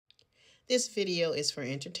This video is for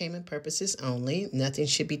entertainment purposes only. Nothing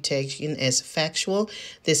should be taken as factual.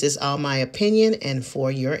 This is all my opinion and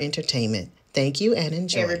for your entertainment. Thank you and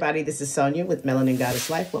enjoy. Hey everybody, this is Sonia with Melanin Goddess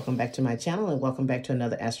Life. Welcome back to my channel and welcome back to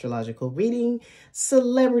another astrological reading,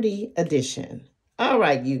 Celebrity Edition. All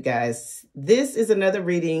right, you guys, this is another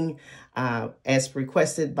reading as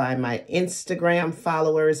requested by my Instagram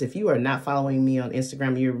followers. If you are not following me on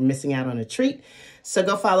Instagram, you're missing out on a treat. So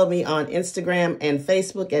go follow me on Instagram and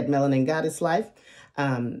Facebook at Melanin Goddess Life.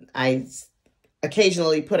 I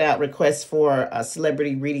occasionally put out requests for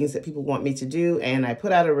celebrity readings that people want me to do. And I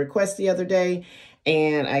put out a request the other day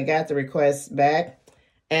and I got the request back.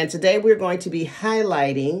 And today we're going to be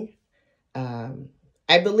highlighting,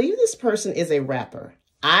 I believe this person is a rapper.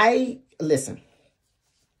 Listen,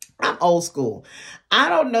 I'm old school. I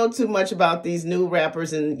don't know too much about these new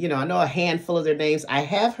rappers and, you know, I know a handful of their names. I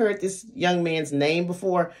have heard this young man's name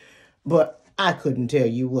before, but I couldn't tell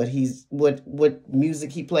you what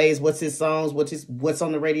music he plays, what's his songs, what's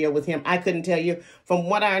on the radio with him. I couldn't tell you. From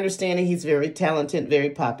what I understand, he's very talented,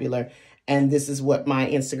 very popular. And this is what my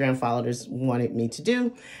Instagram followers wanted me to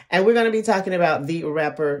do. And we're going to be talking about the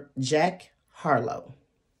rapper Jack Harlow.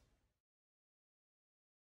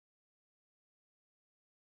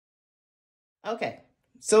 Okay,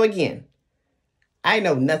 so again, I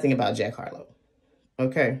know nothing about Jack Harlow.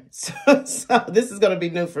 Okay, so this is going to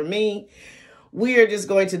be new for me. We are just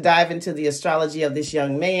going to dive into the astrology of this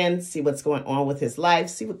young man, see what's going on with his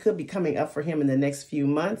life, see what could be coming up for him in the next few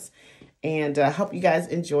months, and I hope you guys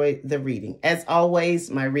enjoy the reading. As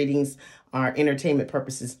always, my readings are entertainment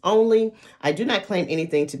purposes only. I do not claim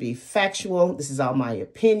anything to be factual. This is all my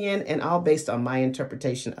opinion and all based on my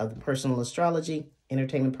interpretation of the personal astrology.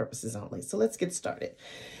 Entertainment purposes only. So let's get started.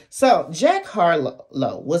 So Jack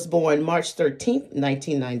Harlow was born March 13th,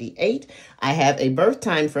 1998. I have a birth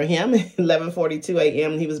time for him, 11:42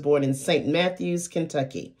 a.m. He was born in St. Matthews,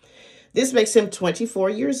 Kentucky. This makes him 24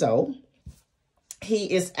 years old. He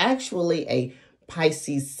is actually a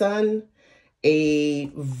Pisces sun, a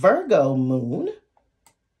Virgo moon,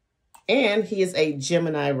 and he is a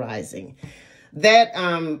Gemini rising. That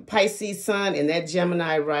Pisces sun and that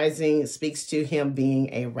Gemini rising speaks to him being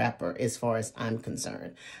a rapper as far as I'm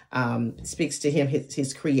concerned. Speaks to him,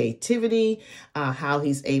 his creativity, how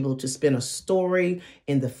he's able to spin a story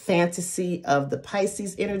in the fantasy of the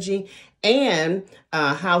Pisces energy, and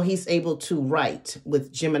how he's able to write,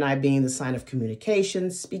 with Gemini being the sign of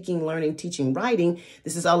communication, speaking, learning, teaching, writing.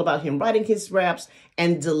 This is all about him writing his raps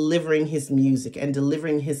and delivering his music and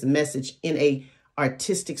delivering his message in a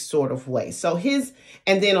artistic sort of way. So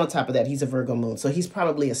and then on top of that, he's a Virgo moon. So he's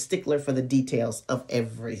probably a stickler for the details of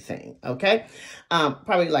everything. Okay.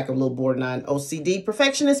 Probably like a little borderline OCD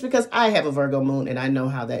perfectionist, because I have a Virgo moon and I know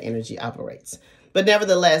how that energy operates. But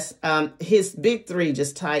nevertheless, his big three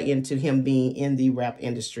just tie into him being in the rap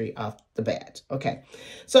industry off the bat. Okay.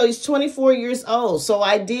 So he's 24 years old. So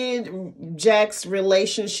I did Jack's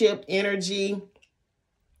relationship energy.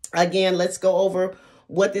 Again, let's go over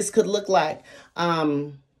what this could look like.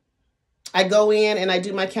 I go in and I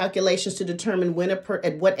do my calculations to determine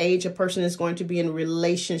at what age a person is going to be in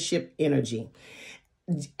relationship energy.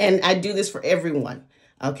 And I do this for everyone.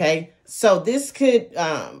 Okay. So this could,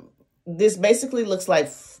 this basically looks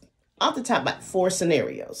like off the top about 4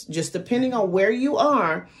 scenarios, just depending on where you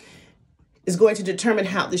are is going to determine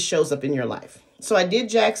how this shows up in your life. So I did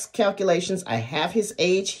Jack's calculations. I have his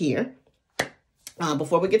age here.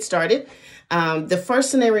 Before we get started, the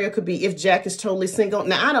first scenario could be if Jack is totally single.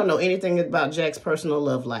 Now, I don't know anything about Jack's personal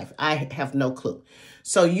love life. I have no clue.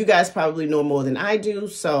 So you guys probably know more than I do.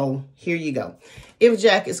 So here you go. If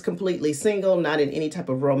Jack is completely single, not in any type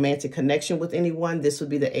of romantic connection with anyone, this would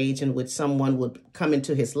be the age in which someone would come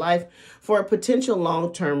into his life for a potential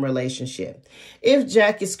long-term relationship. If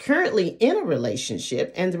Jack is currently in a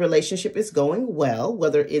relationship and the relationship is going well,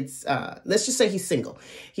 whether it's, let's just say he's single.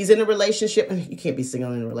 He's in a relationship. You can't be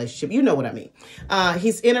single in a relationship. You know what I mean.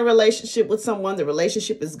 He's in a relationship with someone. The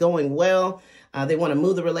relationship is going well. They want to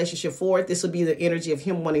move the relationship forward. This would be the energy of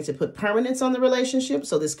him wanting to put permanence on the relationship.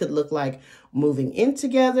 So this could look like moving in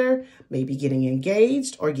together, maybe getting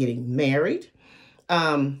engaged or getting married.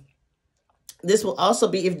 This will also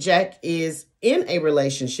be if Jack is in a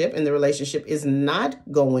relationship and the relationship is not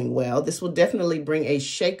going well. This will definitely bring a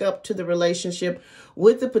shakeup to the relationship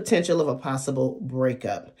with the potential of a possible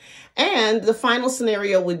breakup. And the final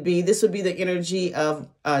scenario would be, this would be the energy of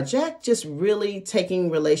Jack just really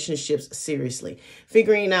taking relationships seriously,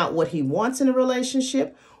 figuring out what he wants in a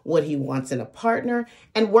relationship, what he wants in a partner,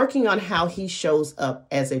 and working on how he shows up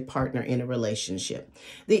as a partner in a relationship.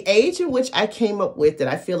 The age in which I came up with that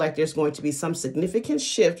I feel like there's going to be some significant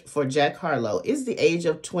shift for Jack Harlow is the age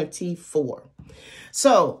of 24.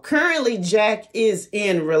 So currently Jack is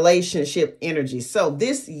in relationship energy. So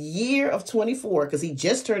this year of 24, because he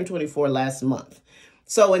just turned 24 last month.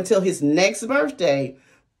 So until his next birthday,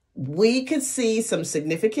 we could see some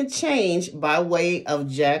significant change by way of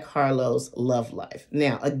Jack Harlow's love life.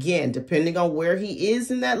 Now, again, depending on where he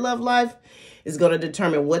is in that love life is going to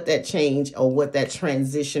determine what that change or what that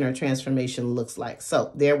transition or transformation looks like.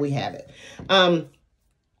 So there we have it.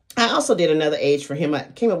 I also did another age for him. I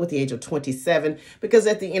came up with the age of 27 because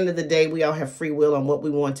at the end of the day, we all have free will on what we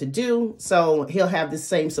want to do. So he'll have the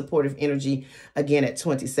same supportive energy again at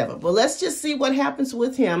 27. But let's just see what happens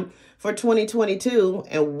with him for 2022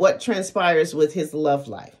 and what transpires with his love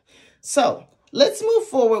life. So let's move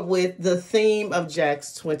forward with the theme of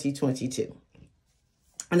Jack's 2022.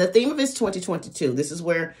 And the theme of his 2022, this is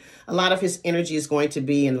where a lot of his energy is going to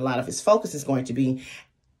be and a lot of his focus is going to be,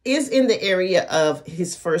 is in the area of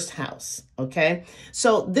his first house, okay?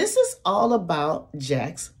 So this is all about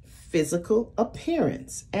Jack's physical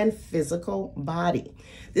appearance and physical body.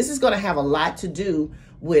 This is going to have a lot to do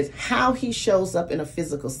with how he shows up in a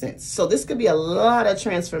physical sense. So this could be a lot of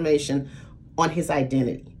transformation on his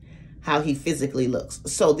identity, how he physically looks.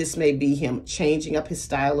 So this may be him changing up his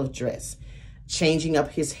style of dress, changing up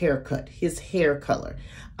his haircut, his hair color,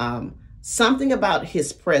 something about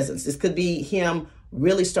his presence. This could be him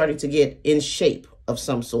really starting to get in shape of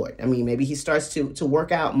some sort. I mean, maybe he starts to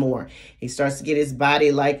work out more. He starts to get his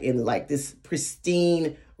body like in like this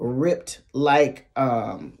pristine, ripped like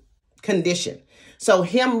condition. So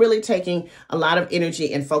him really taking a lot of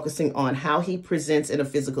energy and focusing on how he presents in a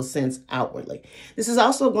physical sense outwardly. This is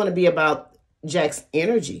also going to be about Jack's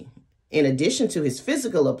energy. In addition to his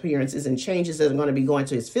physical appearances and changes that are going to be going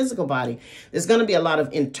to his physical body, there's going to be a lot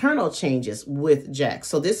of internal changes with Jack.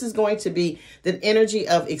 So this is going to be the energy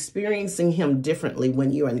of experiencing him differently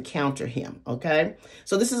when you encounter him, okay?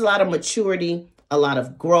 So this is a lot of maturity, a lot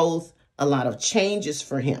of growth, a lot of changes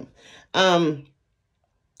for him.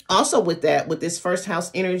 Also with that, with this first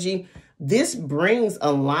house energy, this brings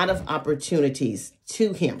a lot of opportunities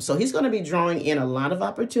to him. So he's going to be drawing in a lot of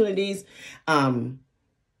opportunities,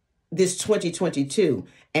 this 2022,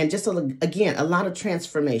 and just again a lot of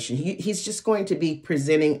transformation. He's just going to be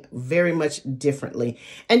presenting very much differently,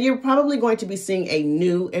 and you're probably going to be seeing a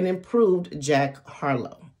new and improved Jack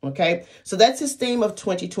Harlow. Okay, so that's his theme of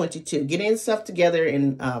 2022: getting himself together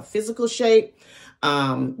in physical shape,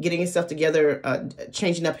 getting himself together,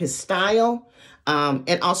 changing up his style,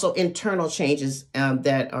 and also internal changes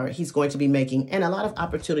that he's going to be making, and a lot of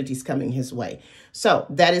opportunities coming his way. So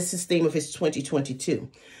that is his theme of his 2022.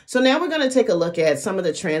 So now we're going to take a look at some of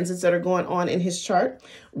the transits that are going on in his chart,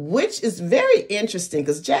 which is very interesting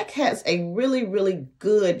because Jack has a really, really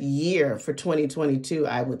good year for 2022,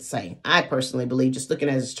 I would say. I personally believe, just looking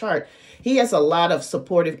at his chart, he has a lot of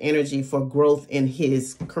supportive energy for growth in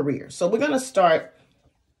his career. So we're going to start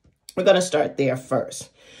there first.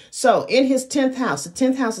 So in his 10th house, the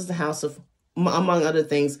 10th house is the house of, among other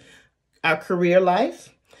things, our career life,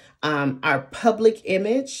 our public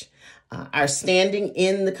image, our standing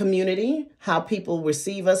in the community, how people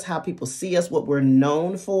receive us, how people see us, what we're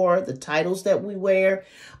known for, the titles that we wear,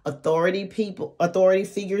 authority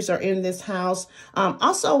figures are in this house.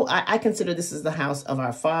 Also, I consider this is the house of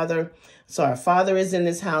our father. So our father is in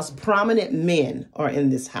this house. Prominent men are in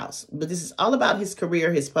this house. But this is all about his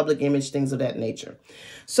career, his public image, things of that nature.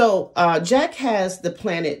 So Jack has the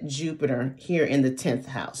planet Jupiter here in the 10th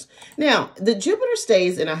house. Now, the Jupiter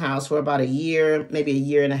stays in a house for about a year, maybe a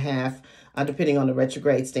year and a half, depending on the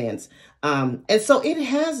retrograde stance. And so it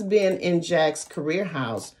has been in Jack's career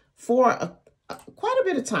house for quite a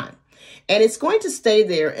bit of time. And it's going to stay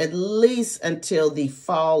there at least until the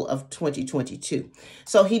fall of 2022.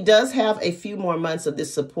 So he does have a few more months of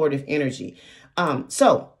this supportive energy.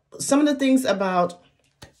 So some of the things about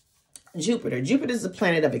Jupiter. Jupiter is the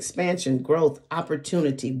planet of expansion, growth,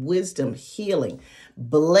 opportunity, wisdom, healing,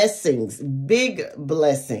 blessings, big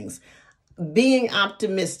blessings, being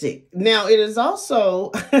optimistic. Now, it is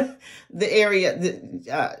also the area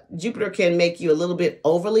that Jupiter can make you a little bit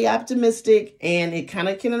overly optimistic, and it kind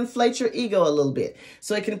of can inflate your ego a little bit.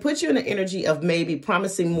 So it can put you in the energy of maybe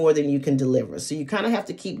promising more than you can deliver. So you kind of have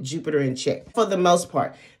to keep Jupiter in check. For the most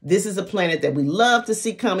part, this is a planet that we love to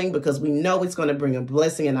see coming because we know it's going to bring a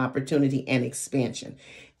blessing and opportunity and expansion.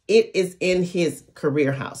 It is in his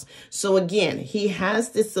career house. So again, he has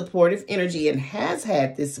this supportive energy and has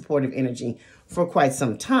had this supportive energy for quite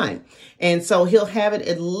some time. And so he'll have it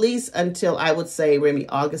at least until, I would say, maybe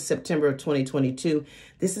August, September of 2022.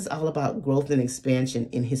 This is all about growth and expansion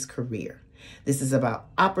in his career. This is about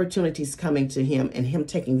opportunities coming to him and him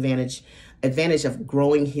taking advantage of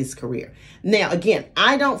growing his career. Now, again,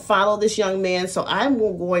 I don't follow this young man, so I'm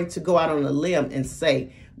going to go out on a limb and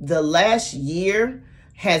say the last year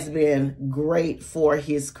has been great for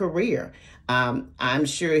his career. I'm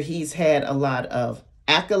sure he's had a lot of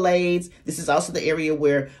accolades. This is also the area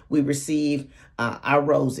where we receive our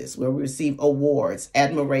roses, where we receive awards,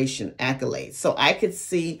 admiration, accolades. So I could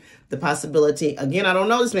see the possibility, again, I don't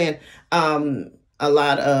know this man, a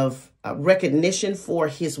lot of recognition for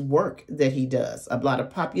his work that he does, a lot of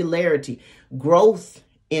popularity, growth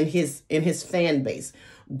in his fan base,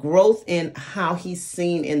 growth in how he's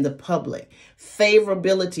seen in the public,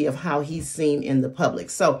 favorability of how he's seen in the public.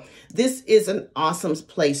 So this is an awesome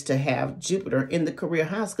place to have Jupiter in the career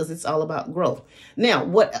house because it's all about growth. Now,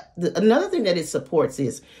 another thing that it supports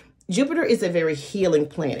is Jupiter is a very healing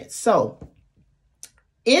planet. So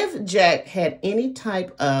if Jack had any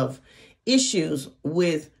type of issues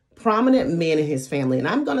with prominent men in his family, and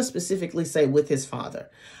I'm going to specifically say with his father,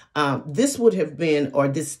 this would have been, or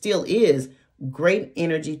this still is, great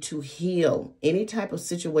energy to heal any type of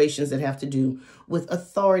situations that have to do with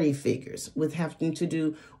authority figures, with having to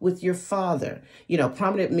do with your father,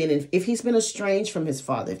 prominent men. If he's been estranged from his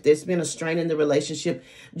father, if there's been a strain in the relationship,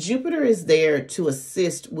 Jupiter is there to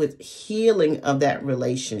assist with healing of that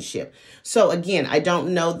relationship. So again, I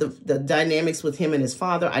don't know the dynamics with him and his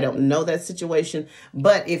father. I don't know that situation,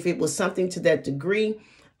 but if it was something to that degree,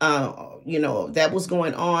 that was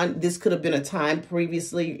going on, this could have been a time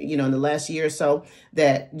previously, in the last year or so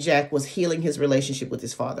that Jack was healing his relationship with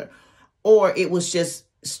his father, or it was just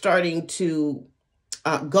starting to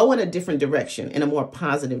go in a different direction, in a more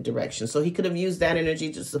positive direction. So he could have used that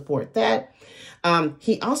energy to support that.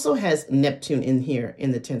 He also has Neptune in here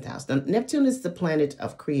in the 10th house. Now, Neptune is the planet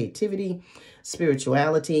of creativity,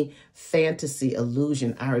 spirituality, fantasy,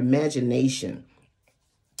 illusion, our imagination.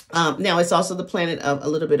 Now, it's also the planet of a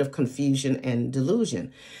little bit of confusion and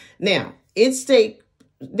delusion. Now,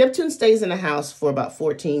 Neptune stays in the house for about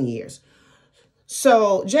 14 years.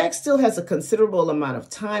 So Jack still has a considerable amount of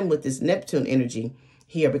time with this Neptune energy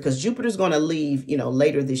here because Jupiter's going to leave,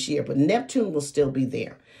 later this year, but Neptune will still be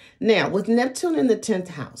there. Now, with Neptune in the 10th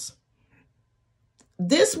house,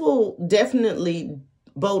 this will definitely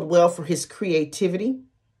bode well for his creativity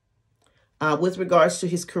with regards to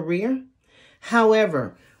his career.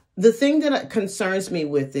 However, the thing that concerns me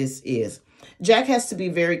with this is Jack has to be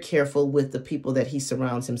very careful with the people that he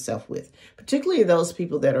surrounds himself with, particularly those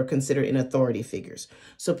people that are considered in authority figures.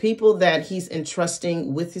 So people that he's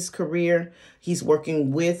entrusting with his career, he's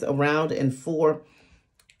working with, around, and for.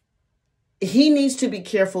 He needs to be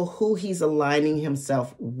careful who he's aligning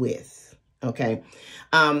himself with. Okay.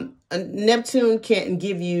 Neptune can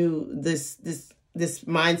give you this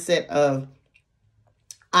mindset of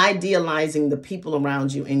idealizing the people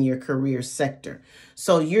around you in your career sector.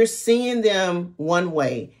 So you're seeing them one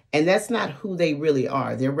way, and that's not who they really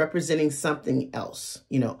are. They're representing something else,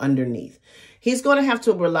 underneath. He's going to have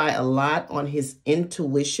to rely a lot on his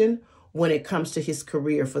intuition when it comes to his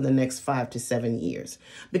career for the next 5 to 7 years,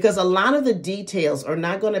 because a lot of the details are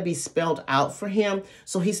not going to be spelled out for him.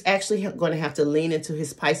 So he's actually going to have to lean into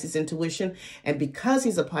his Pisces intuition. And because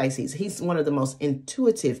he's a Pisces, he's one of the most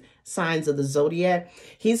intuitive signs of the zodiac.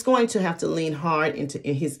 He's going to have to lean hard into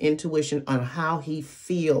his intuition on how he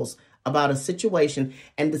feels about a situation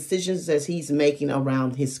and decisions that he's making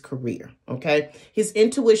around his career. Okay. His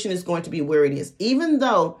intuition is going to be where it is, even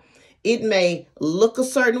though it may look a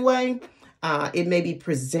certain way, it may be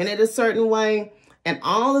presented a certain way, and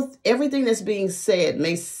everything that's being said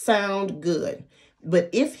may sound good. But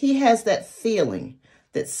if he has that feeling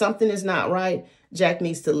that something is not right, Jack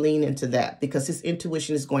needs to lean into that because his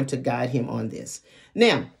intuition is going to guide him on this.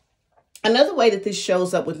 Now, another way that this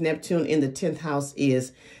shows up with Neptune in the 10th house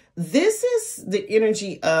is this is the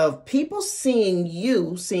energy of people seeing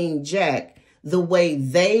Jack the way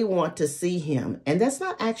they want to see him. And that's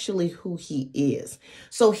not actually who he is.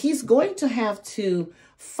 So he's going to have to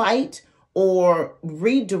fight or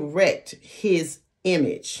redirect his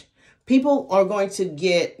image. People are going to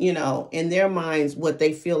get, in their minds what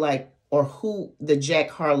they feel like or who the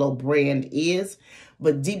Jack Harlow brand is.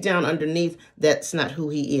 But deep down underneath, that's not who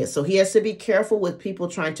he is. So he has to be careful with people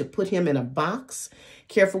trying to put him in a box,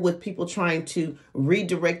 careful with people trying to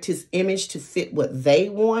redirect his image to fit what they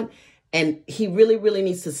want. And he really, really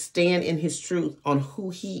needs to stand in his truth on who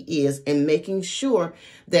he is and making sure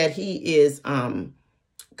that he is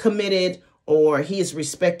committed or he is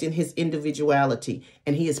respecting his individuality,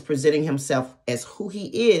 and he is presenting himself as who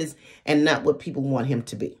he is and not what people want him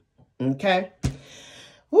to be. Okay.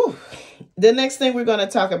 Whew. The next thing we're going to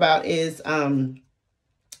talk about is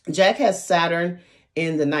Jack has Saturn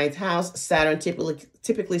in the 9th house. Saturn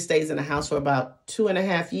typically stays in the house for about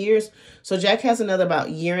 2.5 years. So Jack has another about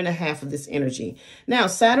 1.5 years of this energy. Now,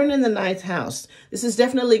 Saturn in the 9th house, this is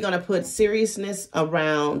definitely going to put seriousness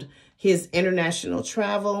around his international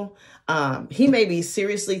travel. He may be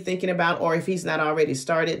seriously thinking about, or if he's not already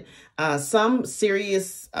started, some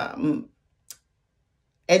serious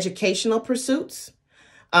educational pursuits.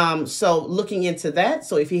 So looking into that.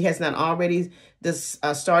 So if he has not already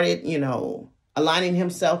started, aligning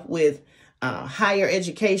himself with higher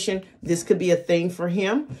education, this could be a thing for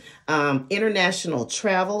him. International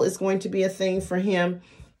travel is going to be a thing for him.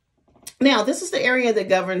 Now, this is the area that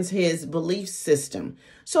governs his belief system.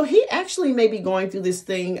 So he actually may be going through this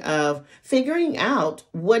thing of figuring out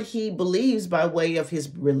what he believes by way of his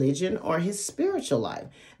religion or his spiritual life.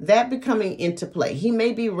 That becoming into play. He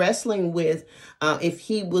may be wrestling with if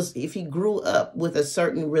he grew up with a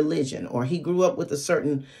certain religion or he grew up with a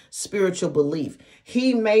certain spiritual belief.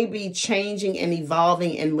 He may be changing and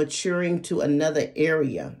evolving and maturing to another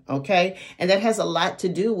area, okay? And that has a lot to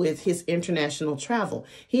do with his international travel.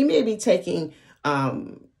 He may be taking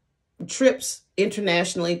trips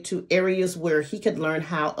internationally to areas where he could learn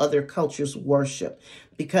how other cultures worship,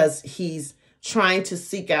 because he's trying to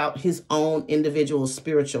seek out his own individual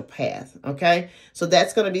spiritual path. Okay. So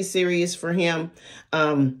that's going to be serious for him.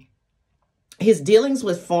 His dealings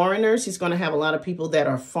with foreigners, he's going to have a lot of people that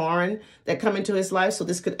are foreign that come into his life. So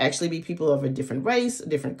this could actually be people of a different race, a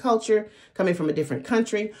different culture, coming from a different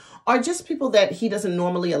country, or just people that he doesn't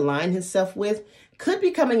normally align himself with, could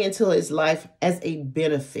be coming into his life as a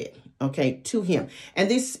benefit, okay, to him. And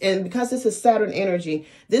because this is Saturn energy,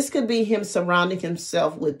 this could be him surrounding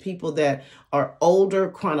himself with people that are older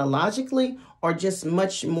chronologically or just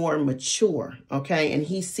much more mature, okay? And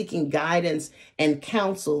he's seeking guidance and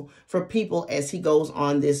counsel for people as he goes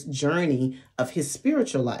on this journey of his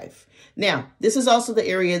spiritual life. Now, this is also the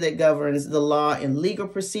area that governs the law and legal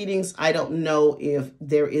proceedings. I don't know if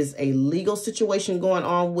there is a legal situation going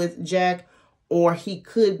on with Jack, or he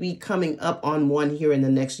could be coming up on one here in the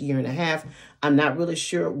next 1.5 years. I'm not really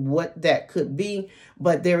sure what that could be,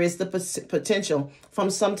 but there is the potential from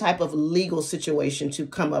some type of legal situation to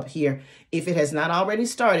come up here if it has not already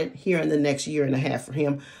started here in the next 1.5 years for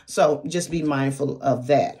him. So just be mindful of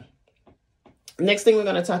that. Next thing we're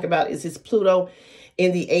going to talk about is his Pluto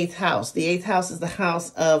in the 8th house. The 8th house is the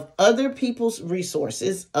house of other people's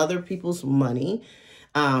resources, other people's money,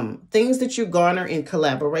 things that you garner in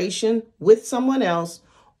collaboration with someone else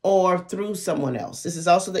or through someone else. This is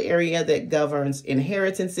also the area that governs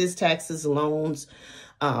inheritances, taxes, loans,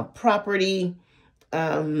 property,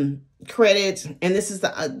 credit. And this is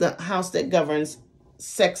the house that governs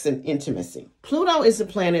sex and intimacy. Pluto is the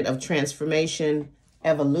planet of transformation,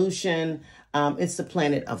 evolution. It's the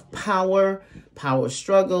planet of power, power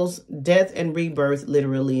struggles, death and rebirth,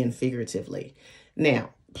 literally and figuratively. Now,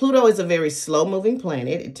 Pluto is a very slow-moving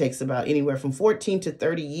planet. It takes about anywhere from 14 to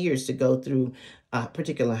 30 years to go through a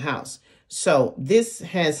particular house. So this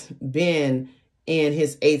has been in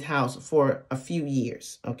his 8th house for a few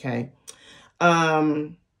years, okay?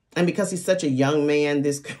 And because he's such a young man,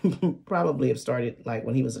 this could probably have started like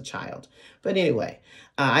when he was a child. But anyway,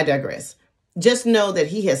 I digress. Just know that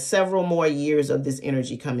he has several more years of this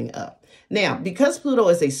energy coming up. Now, because Pluto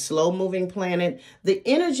is a slow-moving planet, the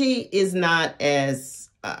energy is not as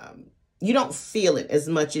you don't feel it as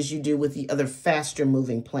much as you do with the other faster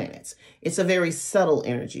moving planets. It's a very subtle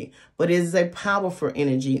energy, but it is a powerful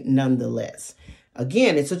energy nonetheless.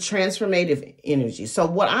 Again, it's a transformative energy. So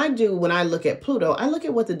what I do when I look at Pluto, I look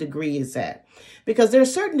at what the degree is at, because there are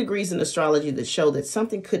certain degrees in astrology that show that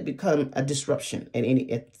something could become a disruption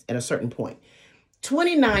at a certain point.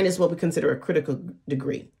 29 is what we consider a critical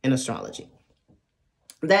degree in astrology.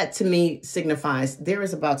 That to me signifies there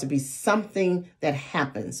is about to be something that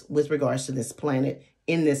happens with regards to this planet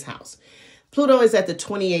in this house. Pluto is at the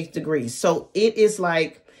 28th degree. So it is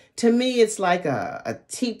like, to me, it's like a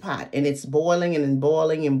teapot, and it's boiling and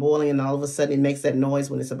boiling and boiling. And all of a sudden it makes that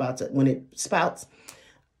noise when when it spouts.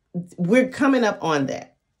 We're coming up on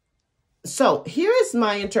that. So here is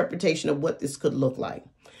my interpretation of what this could look like.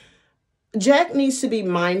 Jack needs to be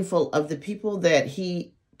mindful of the people that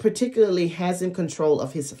he particularly has in control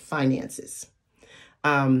of his finances,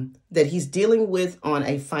 that he's dealing with on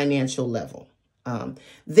a financial level.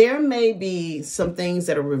 There may be some things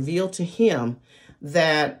that are revealed to him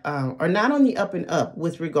that are not on the up and up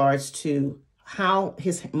with regards to how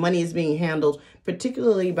his money is being handled,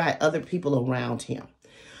 particularly by other people around him.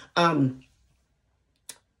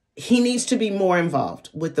 He needs to be more involved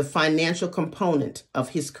with the financial component of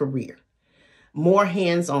his career, more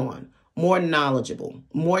hands-on, more knowledgeable,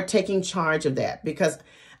 more taking charge of that, because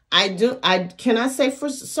I cannot say for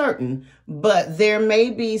certain, but there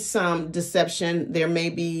may be some deception. There may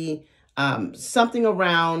be something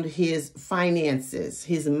around his finances,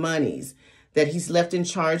 his monies, that he's left in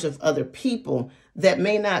charge of other people that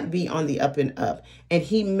may not be on the up and up. And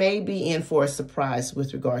he may be in for a surprise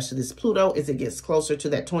with regards to this Pluto as it gets closer to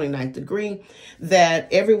that 29th degree,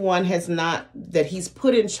 that everyone that he's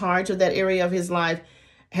put in charge of that area of his life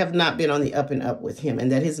have not been on the up and up with him,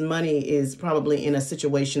 and that his money is probably in a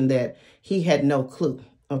situation that he had no clue.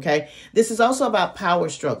 Okay. This is also about power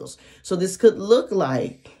struggles. So this could look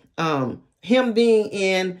like him being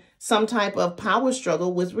in some type of power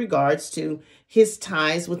struggle with regards to his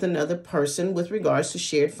ties with another person, with regards to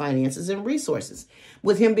shared finances and resources.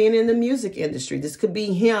 With him being in the music industry, this could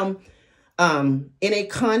be him in a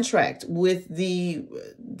contract with the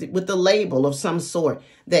label of some sort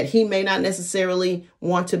that he may not necessarily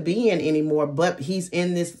want to be in anymore, but he's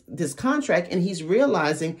in this contract, and he's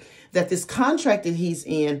realizing that this contract that he's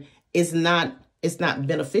in is not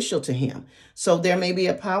beneficial to him. So there may be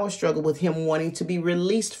a power struggle with him wanting to be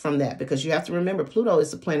released from that, because you have to remember Pluto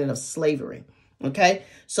is the planet of slavery. Okay.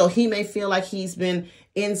 So he may feel like he's been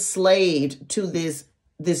enslaved to this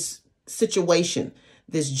situation,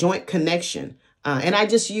 this joint connection. And I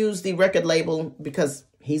just use the record label because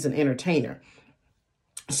he's an entertainer.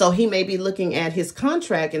 So he may be looking at his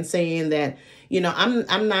contract and saying that,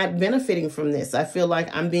 I'm not benefiting from this. I feel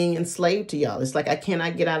like I'm being enslaved to y'all. It's like I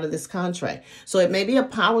cannot get out of this contract. So it may be a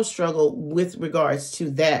power struggle with regards to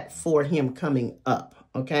that for him coming up.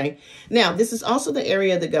 Okay. Now, this is also the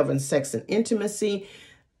area that governs sex and intimacy.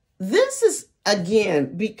 This is,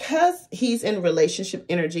 again, because he's in relationship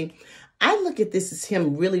energy, I look at this as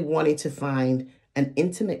him really wanting to find an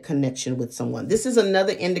intimate connection with someone. This is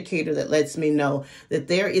another indicator that lets me know that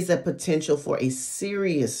there is a potential for a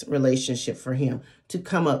serious relationship for him to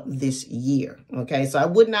come up this year. Okay, so I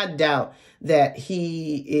would not doubt that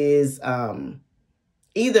he is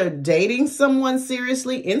either dating someone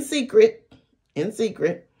seriously in secret,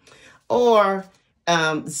 or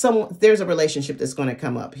there's a relationship that's going to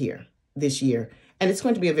come up here this year, and it's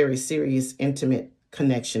going to be a very serious, intimate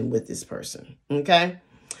connection with this person. Okay.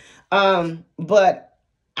 But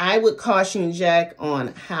I would caution Jack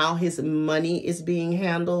on how his money is being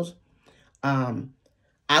handled.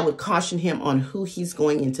 I would caution him on who he's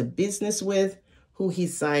going into business with, who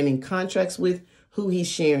he's signing contracts with, who he's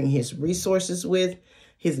sharing his resources with,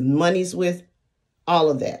 his monies with, all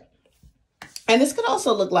of that. And this could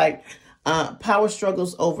also look like power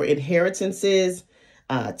struggles over inheritances,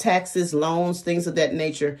 taxes, loans, things of that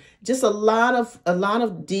nature. Just a lot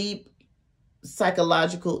of deep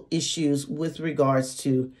psychological issues with regards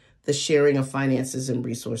to the sharing of finances and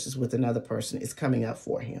resources with another person is coming up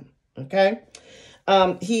for him. Okay.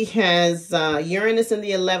 He has Uranus in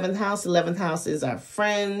the 11th house. 11th house is our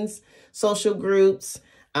friends, social groups,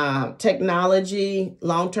 technology,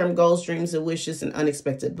 long-term goals, dreams and wishes, and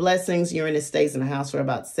unexpected blessings. Uranus stays in the house for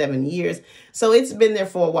about 7 years. So it's been there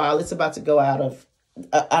for a while. It's about to go out of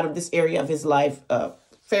this area of his life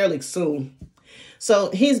fairly soon.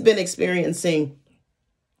 So he's been experiencing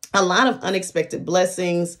a lot of unexpected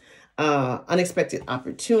blessings, unexpected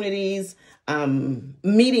opportunities,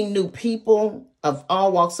 meeting new people of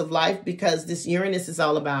all walks of life, because this Uranus is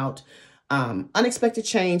all about unexpected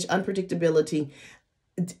change, unpredictability,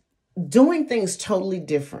 doing things totally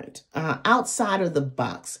different, outside of the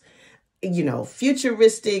box,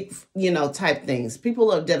 futuristic, type things.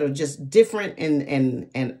 People that are just different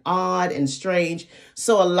and odd and strange.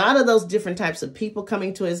 So a lot of those different types of people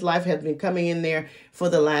coming to his life have been coming in there for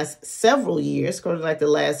the last several years, like the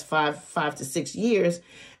last five to 6 years,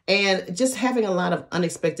 and just having a lot of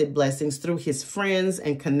unexpected blessings through his friends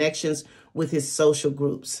and connections with his social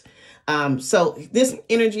groups. So this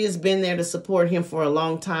energy has been there to support him for a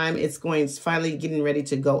long time. It's finally getting ready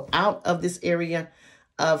to go out of this area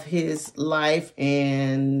of his life,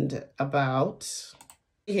 and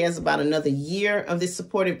he has about another year of this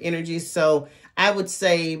supportive energy. So I would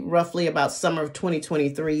say roughly about summer of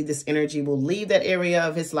 2023, this energy will leave that area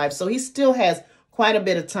of his life. So he still has quite a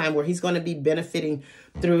bit of time where he's going to be benefiting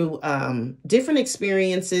through different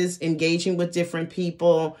experiences, engaging with different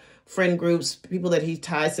people, friend groups, people that he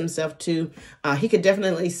ties himself to. He could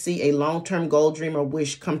definitely see a long-term goal, dream, or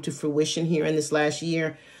wish come to fruition here in this last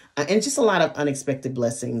year. And just a lot of unexpected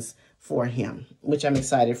blessings for him, which I'm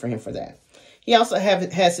excited for him for that. He also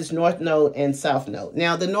has his north node and south node.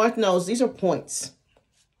 Now, the north nodes, these are points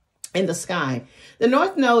in the sky. The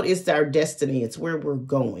north node is our destiny. It's where we're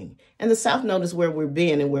going. And the south node is where we're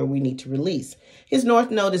being and where we need to release. His north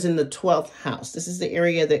node is in the 12th house. This is the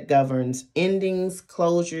area that governs endings,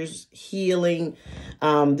 closures, healing.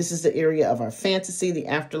 This is the area of our fantasy, the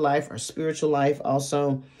afterlife, our spiritual life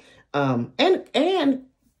also. And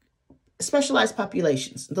specialized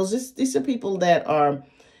populations. These are people that are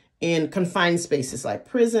in confined spaces like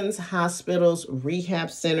prisons, hospitals,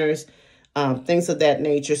 rehab centers, things of that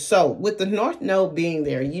nature. So with the north node being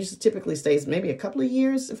there, it usually typically stays maybe a couple of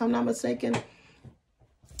years, if I'm not mistaken.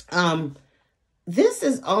 This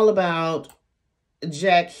is all about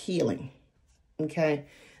Jack healing. Okay.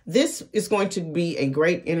 This is going to be a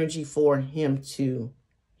great energy for him to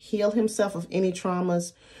heal himself of any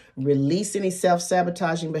traumas, release any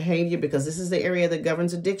self-sabotaging behavior, because this is the area that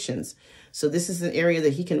governs addictions. So this is an area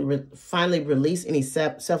that he can finally release any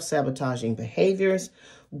self-sabotaging behaviors,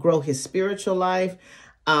 grow his spiritual life.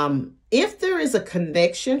 If there is a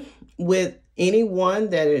connection with anyone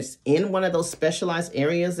that is in one of those specialized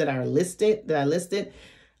areas that I listed,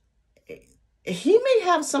 he may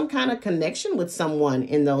have some kind of connection with someone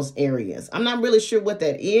in those areas. I'm not really sure what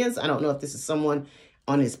that is. I don't know if this is someone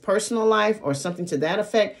on his personal life or something to that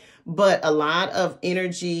effect, but a lot of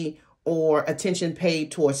energy or attention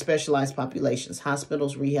paid towards specialized populations,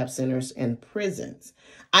 hospitals, rehab centers, and prisons.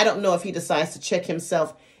 I don't know if he decides to check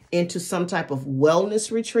himself into some type of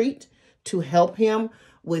wellness retreat to help him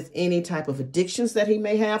with any type of addictions that he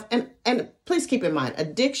may have. And please keep in mind,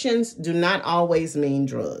 addictions do not always mean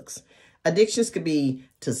drugs. Addictions could be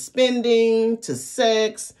to spending, to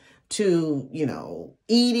sex, to,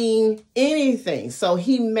 eating, anything. So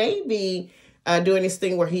he may be doing this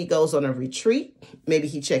thing where he goes on a retreat. Maybe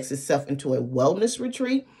he checks himself into a wellness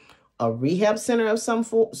retreat, a rehab center of some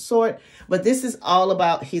sort. But this is all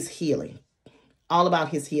about his healing, all about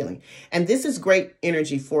his healing. And this is great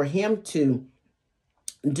energy for him to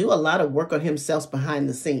do a lot of work on himself behind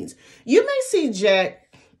the scenes. You may see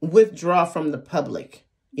Jack withdraw from the public,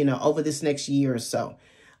 over this next year or so.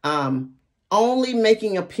 Only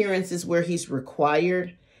making appearances where he's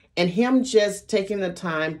required, and him just taking the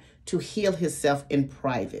time to heal himself in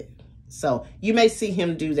private. So you may see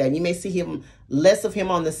him do that. You may see him, less of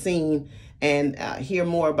him on the scene, and hear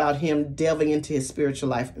more about him delving into his spiritual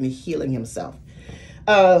life and healing himself.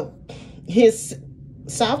 His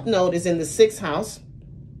south node is in the 6th house.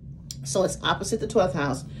 So it's opposite the 12th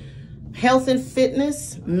house. Health and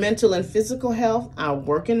fitness, mental and physical health, our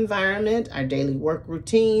work environment, our daily work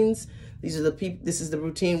routines. These are the people. This is the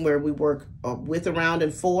routine where we work with, around,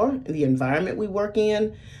 and for the environment we work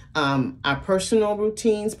in. Our personal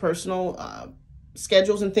routines, personal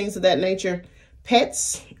schedules, and things of that nature.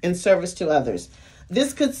 Pets and service to others.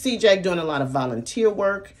 This could see Jack doing a lot of volunteer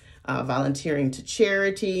work, volunteering to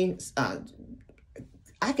charity.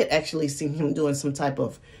 I could actually see him doing some type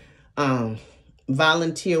of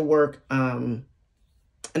volunteer work in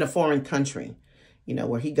a foreign country,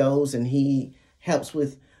 where he goes and he helps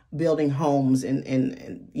with building homes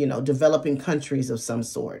and developing countries of some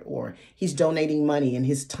sort, or he's donating money and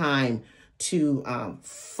his time to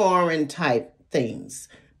foreign type things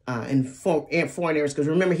in foreign areas. Because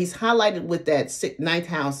remember, he's highlighted with that 9th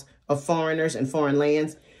house of foreigners and foreign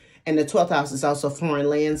lands, and the 12th house is also foreign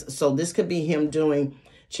lands. So this could be him doing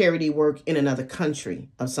charity work in another country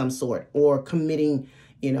of some sort, or committing,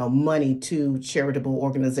 money to charitable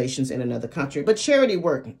organizations in another country. But charity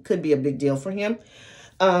work could be a big deal for him.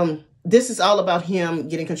 This is all about him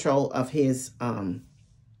getting control of his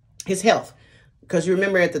health. Because you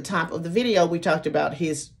remember at the top of the video, we talked about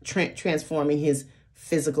his transforming his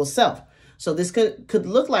physical self. So this could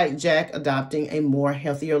look like Jack adopting a more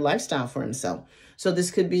healthier lifestyle for himself. So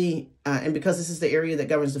this could be, and because this is the area that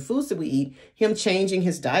governs the foods that we eat, him changing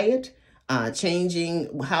his diet,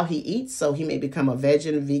 changing how he eats. So he may become a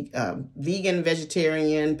vegan,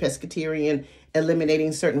 vegetarian, pescatarian,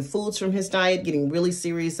 eliminating certain foods from his diet, getting really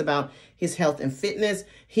serious about his health and fitness.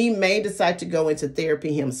 He may decide to go into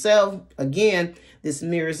therapy himself. Again, this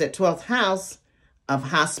mirrors that 12th house of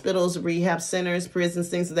hospitals, rehab centers, prisons,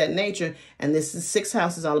 things of that nature. And this is 6th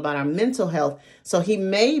house is all about our mental health. So he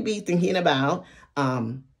may be thinking about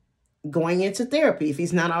going into therapy if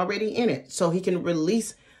he's not already in it, so he can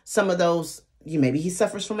release some of those. Maybe he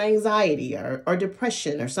suffers from anxiety or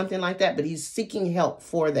depression or something like that, but he's seeking help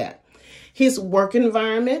for that. His work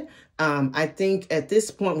environment, I think at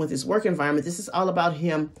this point with his work environment, this is all about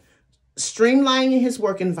him streamlining his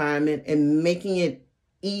work environment and making it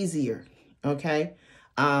easier, okay?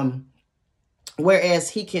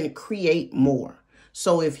 Whereas he can create more.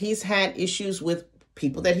 So if he's had issues with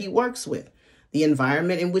people that he works with, the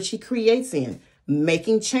environment in which he creates in,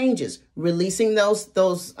 making changes, releasing those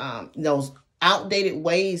outdated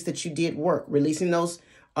ways that you did work, releasing those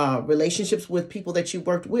relationships with people that you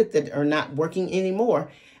worked with that are not working anymore,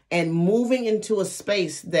 and moving into a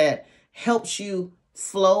space that helps you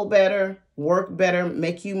flow better, work better,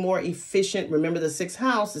 make you more efficient. Remember the sixth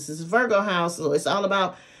house, this is Virgo house, so it's all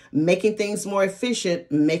about making things more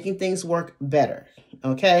efficient, making things work better,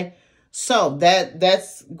 okay? So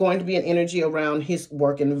that's going to be an energy around his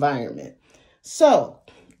work environment. So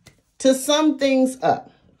to sum things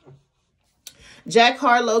up, Jack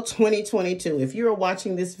Harlow 2022, if you're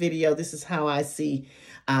watching this video, this is how I see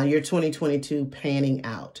your 2022 panning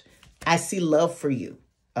out. I see love for you,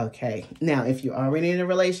 okay? Now, if you're already in a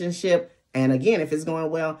relationship, and again, if it's going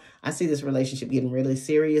well, I see this relationship getting really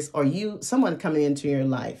serious, or someone coming into your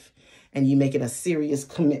life and you making a serious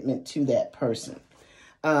commitment to that person.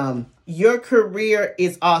 Your career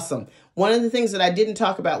is awesome. One of the things that I didn't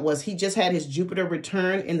talk about was he just had his Jupiter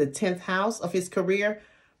return in the 10th house of his career.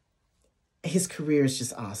 His career is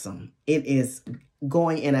just awesome. It is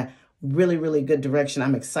going in a really, really good direction.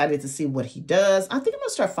 I'm excited to see what he does. I think I'm going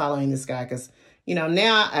to start following this guy because, you know,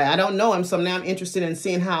 now I don't know him. So now I'm interested in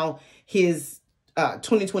seeing how his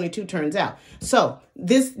 2022 turns out. So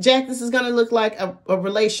Jack, this is going to look like a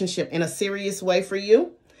relationship in a serious way for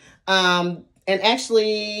you. And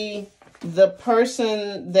actually, the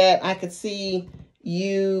person that I could see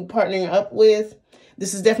you partnering up with,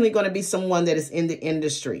 this is definitely going to be someone that is in the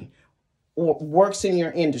industry or works in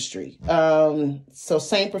your industry. So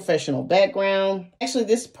same professional background. Actually,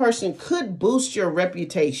 this person could boost your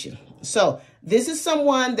reputation. So this is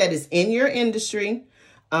someone that is in your industry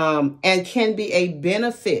and can be a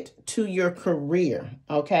benefit to your career,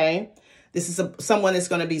 okay? This is someone that's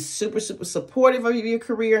going to be super, super supportive of your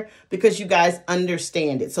career because you guys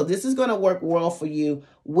understand it. So this is going to work well for you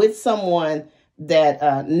with someone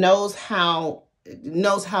that knows how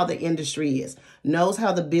the industry is, knows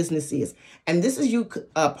how the business is. And this is you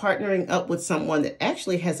partnering up with someone that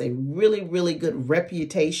actually has a really, really good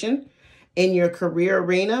reputation in your career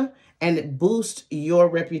arena, and it boosts your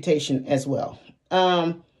reputation as well.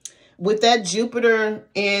 With that Jupiter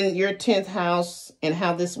in your 10th house and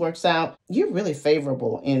how this works out, you're really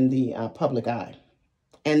favorable in the public eye.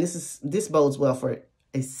 And this bodes well for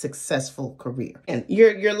a successful career. And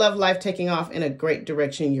your love life taking off in a great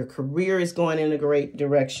direction. Your career is going in a great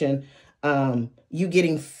direction. You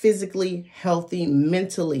getting physically healthy,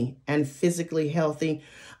 mentally and physically healthy.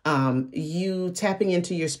 You tapping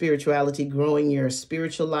into your spirituality, growing your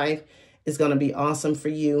spiritual life is going to be awesome for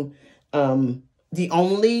you. The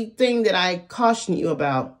only thing that I caution you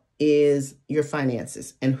about is your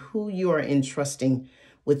finances and who you are entrusting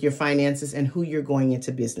with your finances and who you're going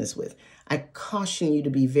into business with. I caution you to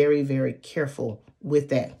be very, very careful with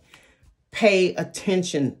that. Pay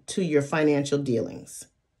attention to your financial dealings.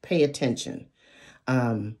 Pay attention.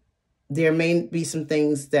 There may be some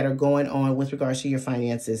things that are going on with regards to your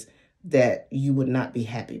finances that you would not be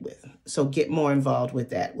happy with. So get more involved with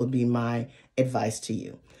that would be my advice to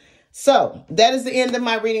you. So that is the end of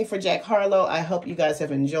my reading for Jack Harlow. I hope you guys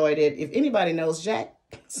have enjoyed it. If anybody knows Jack,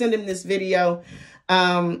 send him this video.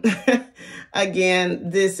 Again,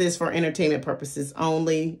 this is for entertainment purposes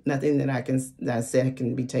only. Nothing that I said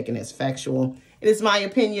can be taken as factual. It is my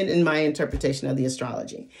opinion and my interpretation of the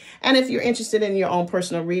astrology. And if you're interested in your own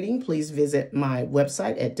personal reading, please visit my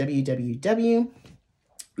website at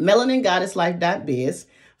www.melaningoddesslife.biz.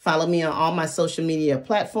 Follow me on all my social media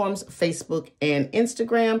platforms, Facebook and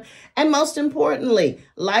Instagram. And most importantly,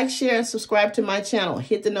 like, share, and subscribe to my channel.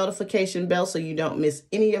 Hit the notification bell so you don't miss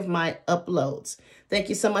any of my uploads. Thank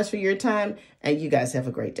you so much for your time, and you guys have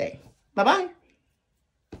a great day. Bye-bye.